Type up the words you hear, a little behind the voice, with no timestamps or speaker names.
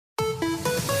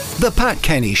The Pat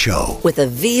Kenny Show with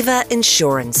Aviva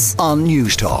Insurance on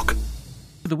News Talk.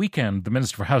 The weekend, the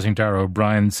Minister for Housing, Darragh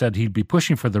O'Brien, said he'd be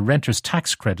pushing for the renters'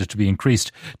 tax credit to be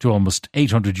increased to almost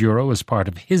 €800 as part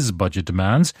of his budget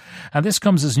demands. And this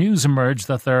comes as news emerged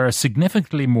that there are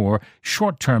significantly more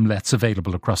short-term lets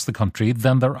available across the country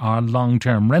than there are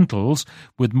long-term rentals,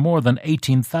 with more than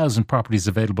 18,000 properties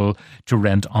available to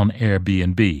rent on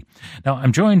Airbnb. Now,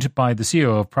 I'm joined by the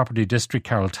CEO of Property District,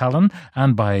 Tallon,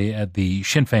 and by the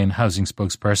Sinn Fein housing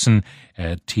spokesperson,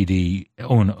 TD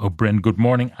Eoin O'Brien. Good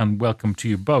morning and welcome to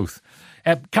you both.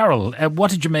 Carol,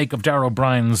 what did you make of Darragh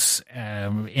O'Brien's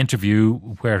interview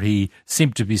where he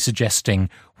seemed to be suggesting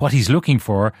what he's looking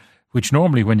for, which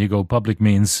normally when you go public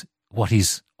means what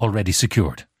he's already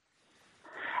secured?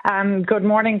 Good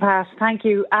morning, Pat. Thank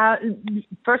you.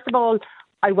 First of all,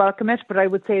 I welcome it, but I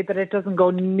would say that it doesn't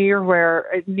go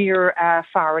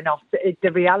far enough.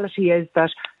 The reality is that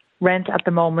rent at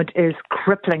the moment is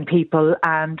crippling people,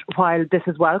 and while this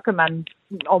is welcome, and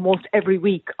almost every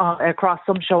week across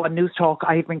some show on News Talk,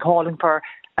 I've been calling for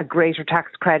a greater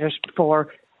tax credit for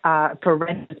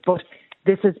renters, but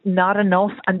this is not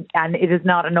enough, and it is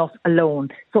not enough alone.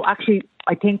 So actually,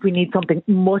 I think we need something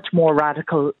much more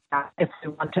radical if we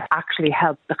want to actually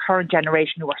help the current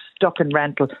generation who are stuck in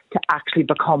rental to actually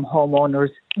become homeowners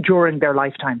during their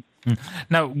lifetime.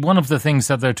 Now, one of the things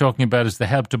that they're talking about is the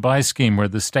Help to Buy scheme, where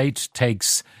the state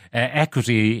takes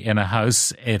equity in a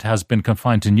house. It has been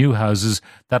confined to new houses.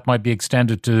 That might be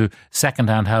extended to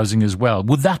second-hand housing as well.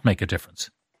 Would that make a difference?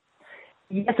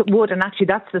 Yes, it would. And actually,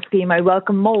 that's the scheme I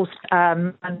welcome most.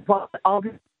 And what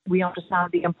obviously we understand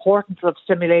the importance of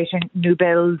stimulating new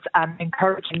builds and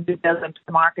encouraging new builds into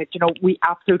the market. You know, we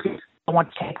absolutely don't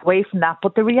want to take away from that.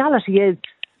 But the reality is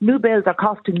new builds are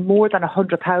costing more than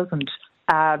 100,000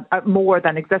 more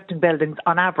than existing buildings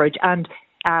on average. And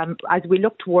as we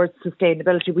look towards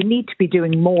sustainability, we need to be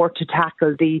doing more to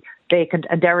tackle the vacant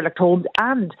and derelict homes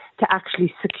and to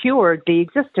actually secure the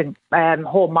existing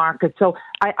home market. So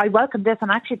I welcome this,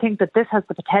 and I actually think that this has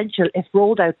the potential, if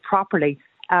rolled out properly,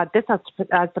 this has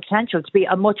the potential to be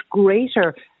a much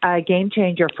greater game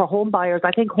changer for home buyers.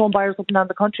 I think home buyers up and down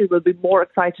the country will be more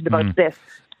excited about this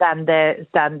than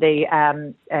the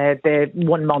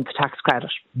 1 month tax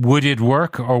credit. Would it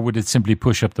work, or would it simply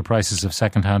push up the prices of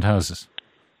second-hand houses?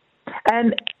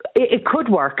 It could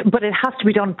work, but it has to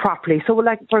be done properly. So,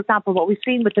 like, for example, what we've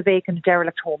seen with the vacant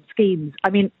derelict home schemes,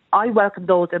 I mean, I welcome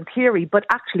those in theory, but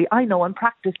actually I know in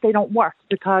practice they don't work,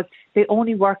 because they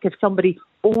only work if somebody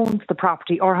owns the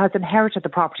property or has inherited the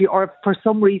property, or for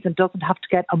some reason doesn't have to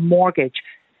get a mortgage,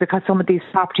 because some of these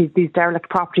properties, these derelict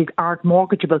properties, aren't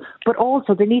mortgageable. But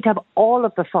also they need to have all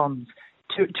of the funds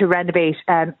to renovate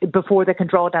before they can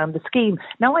draw down the scheme.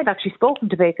 Now, I've actually spoken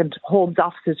to vacant homes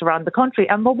offices around the country,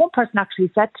 and what one person actually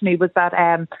said to me was that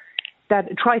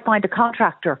try find a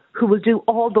contractor who will do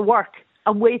all the work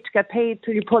and wait to get paid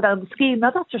till you pull down the scheme.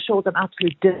 Now, that just shows an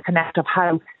absolute disconnect of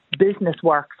how business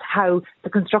works, how the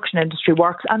construction industry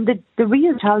works, and the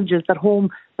real challenges that home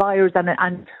buyers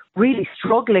and really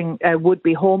struggling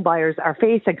would-be home buyers are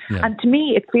facing. Yeah. And to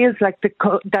me, it feels like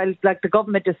the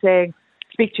government is saying,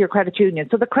 speak to your credit union.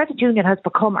 So the credit union has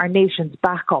become our nation's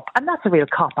backup, and that's a real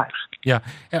cop-out. Yeah.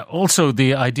 Also,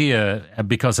 the idea,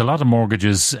 because a lot of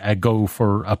mortgages go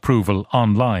for approval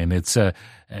online, it's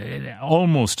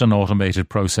almost an automated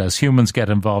process. Humans get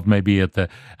involved maybe at the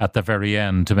very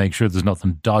end to make sure there's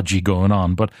nothing dodgy going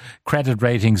on. But credit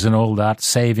ratings and all that,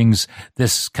 savings,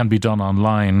 this can be done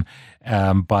online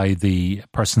by the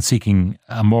person seeking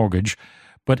a mortgage.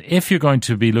 But if you're going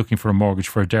to be looking for a mortgage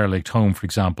for a derelict home, for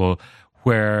example,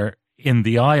 where in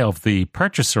the eye of the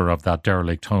purchaser of that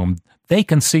derelict home, they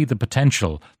can see the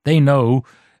potential. They know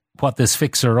what this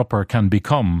fixer-upper can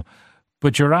become.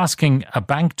 But you're asking a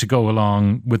bank to go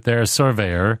along with their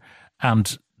surveyor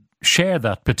and share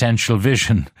that potential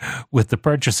vision with the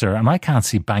purchaser. And I can't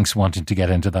see banks wanting to get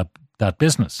into that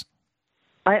business.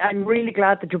 I'm really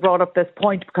glad that you brought up this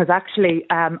point, because actually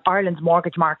Ireland's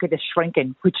mortgage market is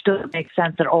shrinking, which doesn't make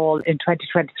sense at all in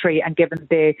 2023. And given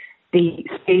the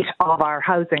state of our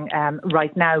housing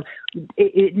right now,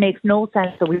 it makes no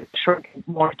sense that we've shrunk the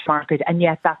mortgage market, and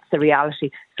yet that's the reality.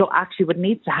 So actually what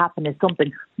needs to happen is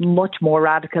something much more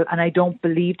radical, and I don't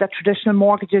believe that traditional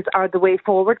mortgages are the way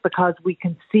forward, because we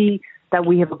can see that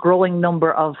we have a growing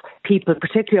number of people,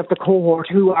 particularly of the cohort,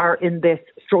 who are in this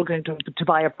struggling to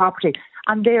buy a property,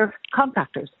 and they're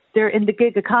contractors. They're in the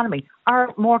gig economy.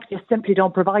 Our mortgages simply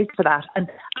don't provide for that. And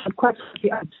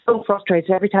I'm so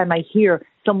frustrated every time I hear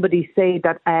somebody say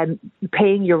that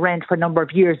paying your rent for a number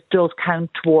of years does count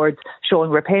towards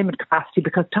showing repayment capacity,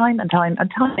 because time and time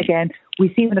again,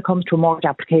 we see when it comes to a mortgage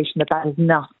application that is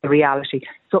not the reality.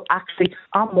 So actually,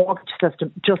 our mortgage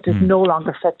system just is no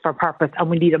longer fit for purpose, and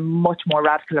we need a much more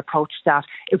radical approach to that.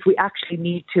 If we actually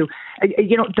need to,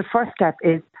 the first step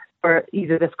is for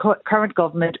either this current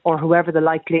government or whoever the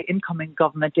likely incoming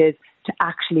government is to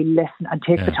actually listen and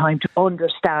take the time to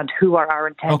understand who are our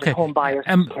intended home buyers.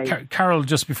 Carol,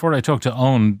 just before I talk to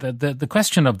Eoin, the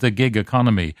question of the gig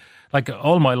economy, like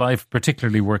all my life,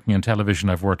 particularly working in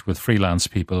television, I've worked with freelance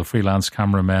people, freelance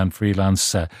cameramen,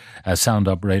 freelance sound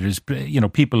operators,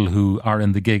 people who are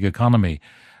in the gig economy.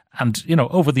 And,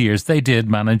 over the years, they did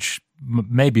manage,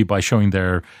 maybe by showing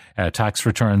their tax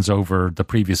returns over the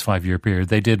previous 5-year period,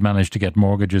 they did manage to get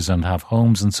mortgages and have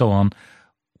homes and so on.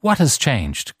 What has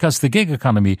changed? Because the gig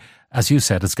economy, as you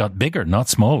said, has got bigger, not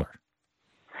smaller.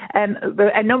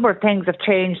 A number of things have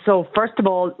changed. So first of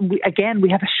all, we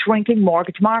have a shrinking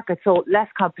mortgage market, so less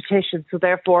competition. So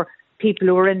therefore, people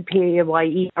who are in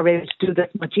PAYE are able to do this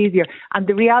much easier. And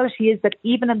the reality is that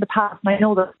even in the past, and I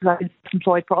know that I've been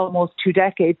employed for almost 2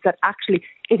 decades, that actually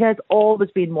it has always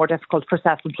been more difficult for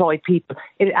self-employed people.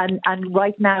 And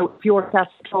right now, if you're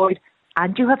self-employed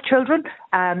and you have children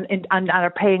and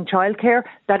are paying childcare,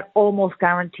 that almost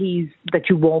guarantees that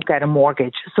you won't get a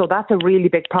mortgage. So that's a really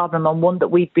big problem, and one that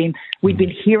we've been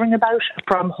hearing about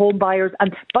from home buyers.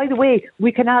 And by the way,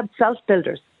 we can add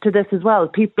self-builders to this as well.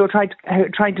 People who are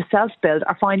trying to self-build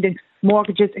are finding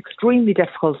mortgages extremely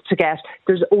difficult to get.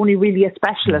 There's only really a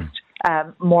specialist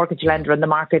mortgage lender in the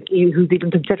market who's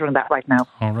even considering that right now.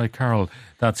 All right, Carol,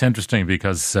 that's interesting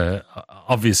because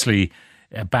obviously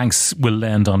banks will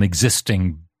lend on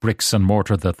existing bricks and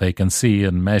mortar that they can see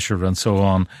and measure and so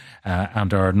on,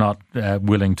 and are not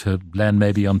willing to lend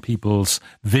maybe on people's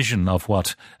vision of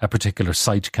what a particular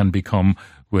site can become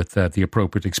with the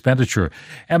appropriate expenditure.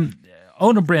 Eoin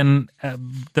Ó Broin,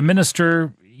 the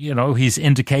minister, he's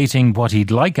indicating what he'd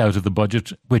like out of the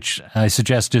budget, which I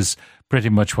suggest is pretty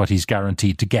much what he's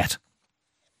guaranteed to get.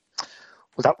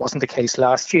 Well, that wasn't the case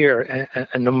last year.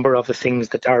 A number of the things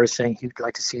that Dara is saying he'd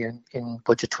like to see in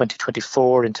Budget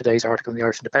 2024, in today's article in the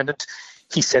Irish Independent,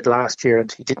 he said last year,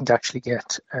 and he didn't actually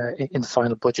get in the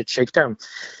final budget shakedown.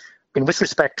 With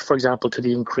respect, for example, to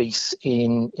the increase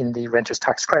in the renters'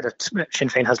 tax credit, Sinn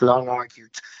Féin has long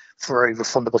argued for a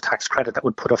refundable tax credit that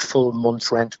would put a full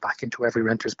month's rent back into every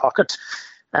renter's pocket.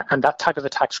 And that type of a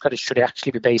tax credit should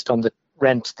actually be based on the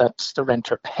rent that the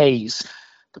renter pays.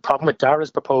 The problem with Dara's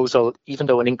proposal, even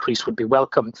though an increase would be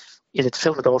welcome, is it's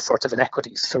filled with all sorts of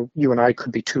inequities. So you and I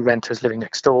could be 2 renters living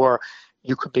next door.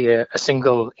 You could be a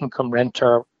single income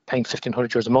renter paying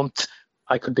 €1,500 a month.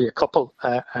 I could be a couple,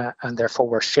 and therefore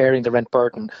we're sharing the rent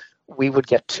burden. We would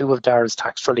get 2 of Dara's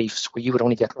tax reliefs, where you would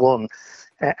only get 1.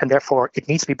 And therefore, it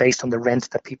needs to be based on the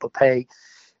rent that people pay.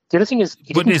 The other thing is...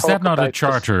 But is that not a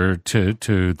charter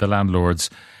to the landlords,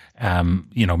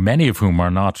 many of whom are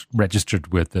not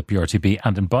registered with the PRTB,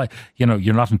 and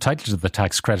you're not entitled to the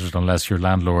tax credit unless your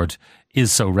landlord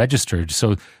is so registered.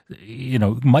 So,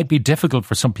 it might be difficult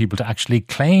for some people to actually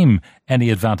claim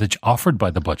any advantage offered by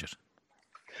the budget.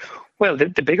 Well, the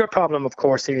bigger problem, of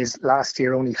course, is last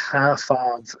year only half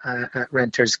of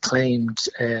renters claimed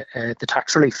the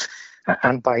tax relief.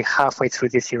 And by halfway through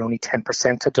this year, only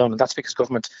 10% had done. And that's because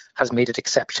government has made it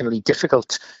exceptionally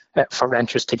difficult for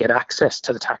renters to get access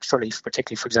to the tax relief,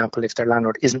 particularly, for example, if their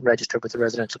landlord isn't registered with the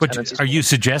residential tenancies. But are you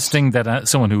suggesting that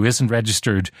someone who isn't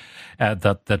registered,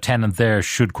 that the tenant there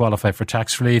should qualify for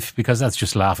tax relief? Because that's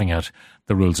just laughing at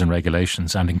the rules and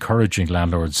regulations and encouraging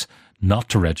landlords not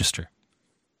to register.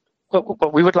 Well,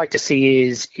 what we would like to see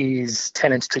is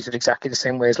tenants treated exactly the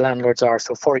same way as landlords are.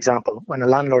 So, for example, when a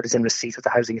landlord is in receipt of the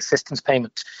housing assistance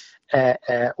payment,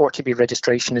 RTB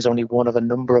registration is only one of a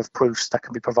number of proofs that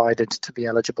can be provided to be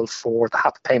eligible for the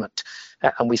HAP payment.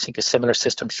 And we think a similar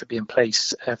system should be in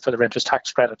place for the renters'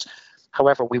 tax credit.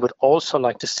 However, we would also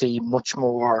like to see much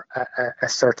more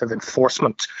assertive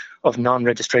enforcement of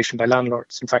non-registration by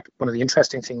landlords. In fact, one of the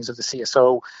interesting things of the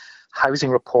CSO housing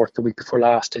report the week before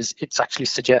last is it's actually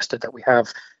suggested that we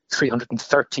have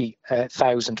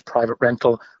 330,000 private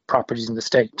rental properties in the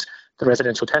state. The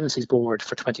Residential Tenancies Board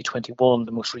for 2021,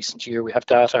 the most recent year we have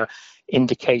data,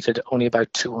 indicated only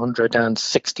about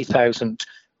 260,000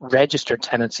 registered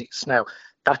tenancies. Now,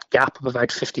 that gap of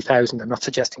about 50,000, I'm not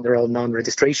suggesting they're all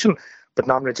non-registration, but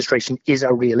non-registration is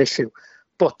a real issue.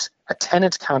 But a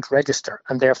tenant can't register,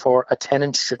 and therefore a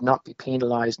tenant should not be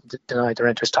penalised and denied their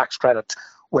renters' tax credit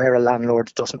where a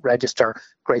landlord doesn't register.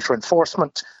 Greater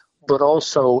enforcement but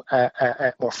also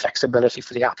more flexibility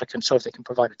for the applicant. So if they can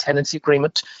provide a tenancy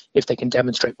agreement, if they can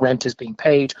demonstrate rent is being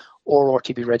paid, or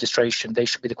RTB registration, they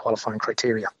should be the qualifying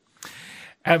criteria.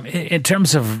 In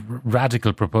terms of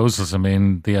radical proposals, I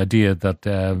mean, the idea that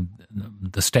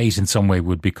the state in some way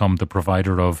would become the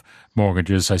provider of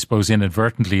mortgages, I suppose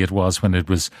inadvertently it was when it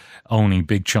was owning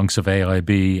big chunks of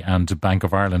AIB and Bank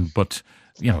of Ireland, but,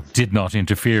 did not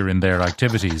interfere in their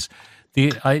activities.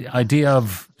 The idea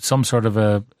of some sort of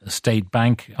a state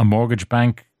bank, a mortgage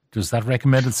bank, does that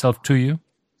recommend itself to you?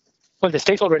 Well, the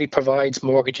state already provides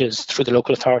mortgages through the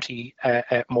local authority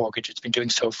mortgage. It's been doing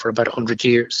so for about 100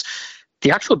 years.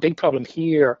 The actual big problem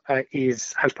here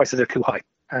is house prices are too high.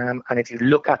 And if you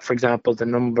look at, for example, the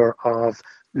number of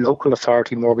local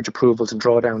authority mortgage approvals and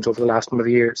drawdowns over the last number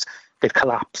of years, they've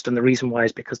collapsed. And the reason why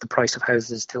is because the price of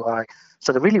houses is too high.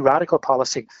 So the really radical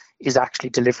policy is actually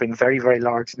delivering very, very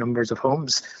large numbers of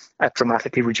homes at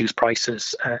dramatically reduced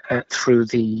prices through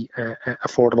the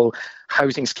affordable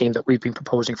housing scheme that we've been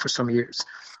proposing for some years.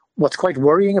 What's quite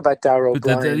worrying about Darragh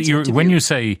O'Brien's when you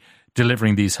say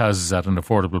delivering these houses at an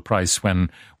affordable price,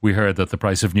 when we heard that the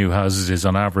price of new houses is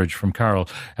on average from Carroll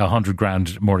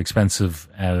 $100,000 more expensive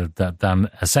than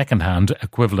a second-hand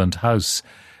equivalent house,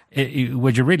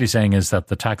 what you're really saying is that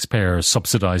the taxpayer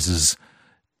subsidises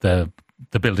the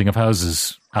building of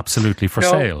houses absolutely for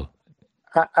sale?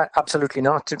 Absolutely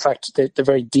not. In fact, the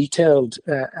very detailed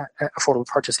affordable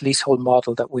purchase leasehold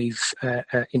model that we've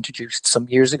introduced some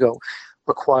years ago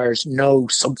requires no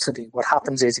subsidy. What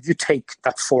happens is if you take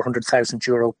that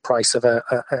 €400,000 price of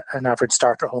an average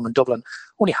starter home in Dublin,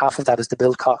 only half of that is the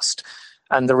build cost.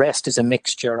 And the rest is a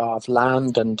mixture of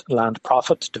land and land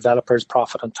profit, developers'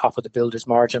 profit on top of the builder's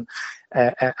margin,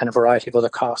 and a variety of other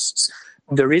costs.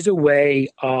 There is a way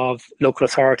of local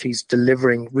authorities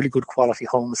delivering really good quality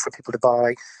homes for people to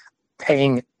buy,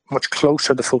 paying much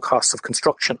closer the full costs of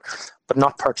construction, but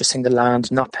not purchasing the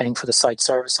land, not paying for the site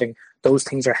servicing. Those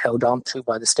things are held on to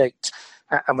by the state.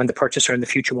 And when the purchaser in the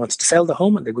future wants to sell the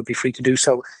home, and they would be free to do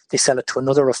so, they sell it to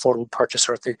another affordable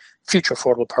purchaser at the future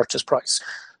affordable purchase price.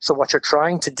 So what you're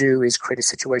trying to do is create a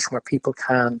situation where people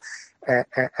can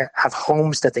have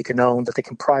homes that they can own, that they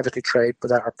can privately trade, but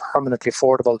that are permanently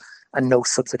affordable and no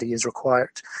subsidy is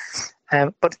required.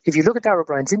 But if you look at Darragh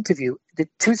O'Brien's interview, the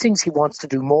two things he wants to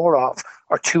do more of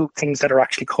are two things that are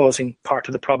actually causing part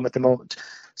of the problem at the moment.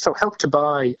 So Help to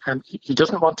Buy, he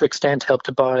doesn't want to extend Help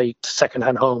to Buy to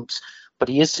second-hand homes, but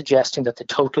he is suggesting that the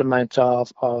total amount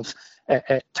of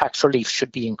tax relief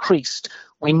should be increased.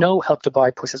 We know Help to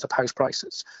Buy pushes up house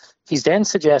prices. He's then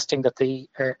suggesting that the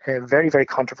very, very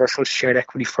controversial shared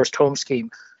equity first home scheme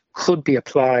could be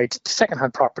applied to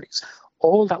second-hand properties.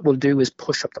 All that will do is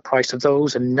push up the price of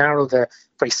those and narrow the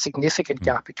very significant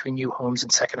gap between new homes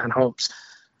and second-hand homes.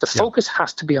 The focus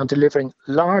has to be on delivering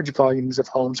large volumes of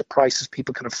homes at prices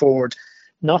people can afford,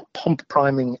 not pump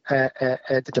priming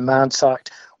the demand side,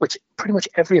 which pretty much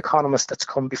every economist that's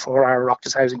come before our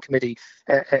Oireachtas Housing Committee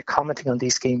commenting on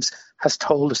these schemes has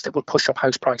told us that will push up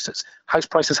house prices. House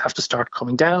prices have to start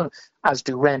coming down, as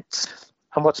do rents.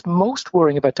 And what's most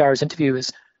worrying about Darragh's interview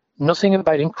is nothing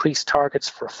about increased targets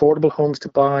for affordable homes to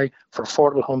buy, for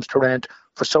affordable homes to rent,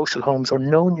 for social homes, or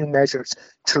no new measures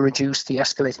to reduce the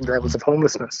escalating levels of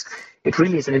homelessness. It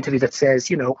really is an interview that says,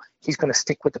 he's going to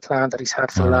stick with the plan that he's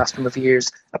had for the last number of years,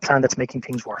 a plan that's making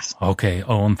things worse. Okay,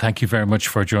 Eoin, thank you very much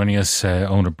for joining us.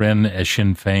 Eoin O'Brien,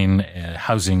 Sinn Fein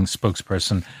housing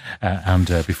spokesperson. And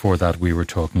before that, we were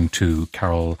talking to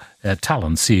Carol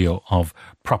Tallon, CEO of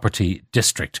Property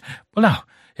District. Well, now,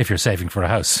 if you're saving for a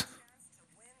house...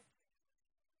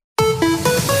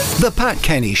 The Pat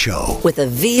Kenny Show with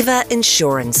Aviva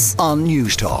Insurance on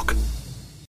News Talk.